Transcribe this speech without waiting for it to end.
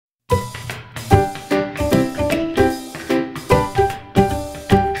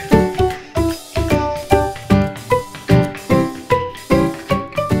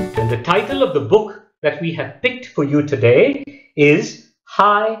title of the book that we have picked for you today is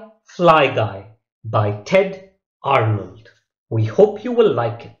Hi Fly Guy by Ted Arnold. We hope you will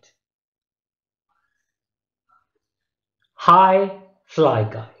like it. Hi Fly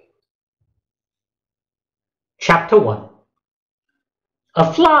Guy. Chapter 1.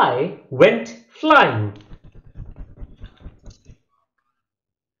 A fly went flying.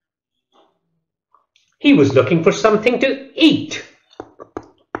 He was looking for something to eat.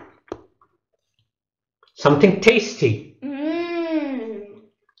 Something tasty.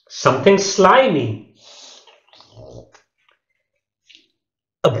 Something slimy.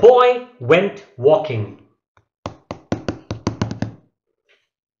 A boy went walking.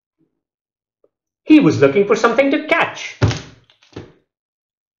 He was looking for something to catch.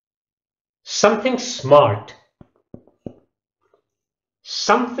 Something smart.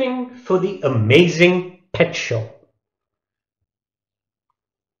 Something for the amazing pet show.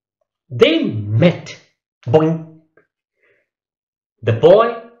 They met. Boing. The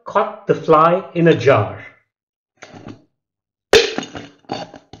boy caught the fly in a jar.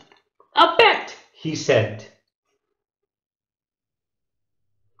 A bet, he said.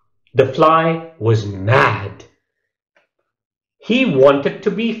 The fly was mad. He wanted to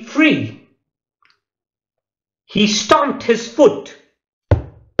be free. He stomped his foot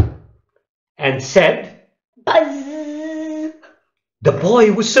and said, "Buzz!" The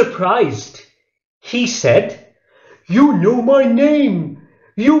boy was surprised. He said, "You know my name.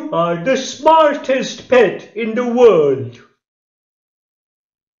 You are the smartest pet in the world."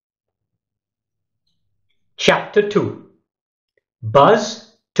 Chapter 2.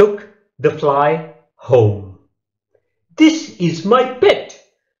 Buzz took the fly home. "This is my pet,"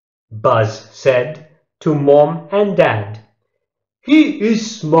 Buzz said to Mom and Dad. "He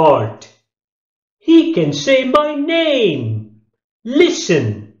is smart. He can say my name.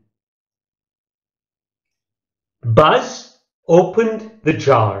 Listen." Buzz opened the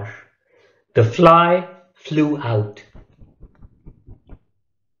jar. The fly flew out.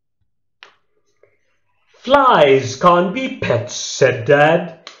 "Flies can't be pets," said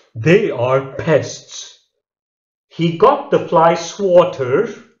Dad. "They are pests." He got the fly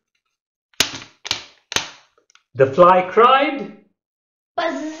swatter. The fly cried,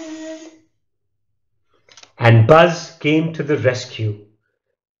 "Buzz!" And Buzz came to the rescue.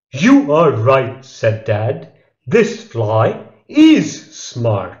 "You are right," said Dad. "This fly is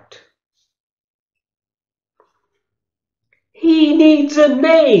smart." "He needs a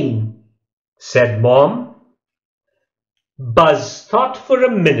name," said Mom. Buzz thought for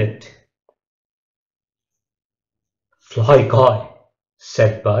a minute. "Fly Guy,"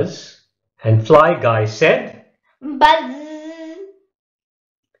 said Buzz, and Fly Guy said, "Buzz."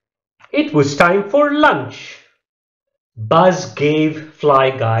 It was time for lunch. Buzz gave Fly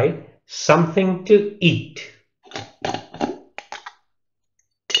Guy something to eat.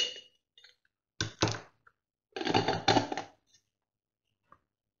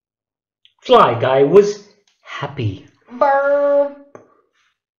 Fly Guy was happy. Burp.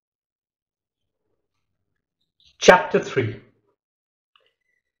 Chapter 3.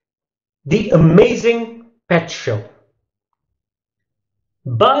 The Amazing Pet Show.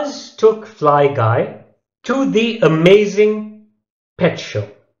 Buzz took Fly Guy to the Amazing Pet Show.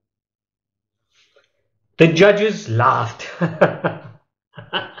 The judges laughed.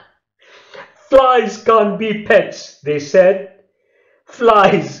 "Flies can't be pets," they said.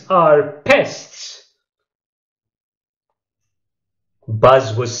 "Flies are pests."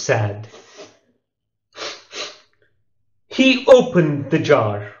 Buzz was sad. He opened the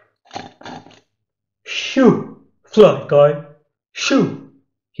jar. "Shoo, Fly Guy, shoo,"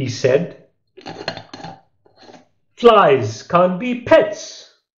 he said. "Flies can't be pets."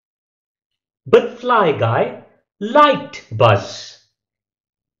 But Fly Guy liked Buzz.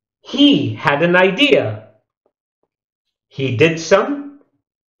 He had an idea. He did some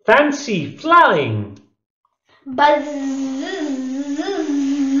fancy flying. Buzz!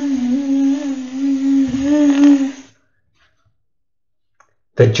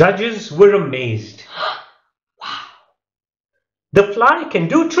 The judges were amazed. Wow! The fly can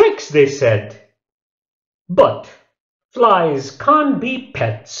do tricks, they said. But flies can't be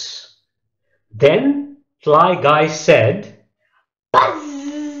pets. Then Fly Guy said,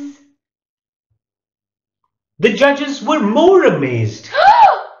 "Buzz!" The judges were more amazed.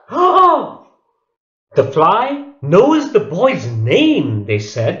 "Oh! The fly knows the boy's name," they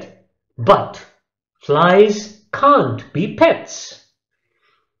said. "But flies can't be pets."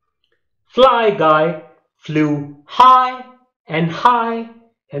 Fly Guy flew high and high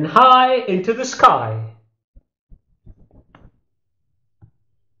and high into the sky.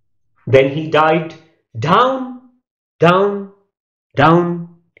 Then he dived down, down,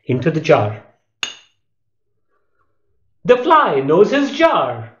 down into the jar. The fly knows his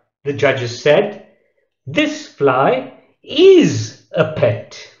jar, the judges said. This fly is a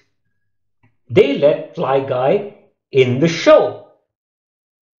pet. They let Fly Guy in the show.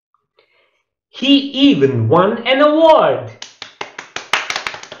 He even won an award.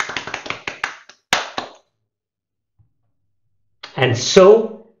 And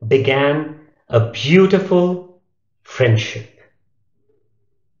so began a beautiful friendship.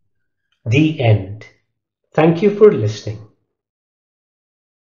 The end. Thank you for listening.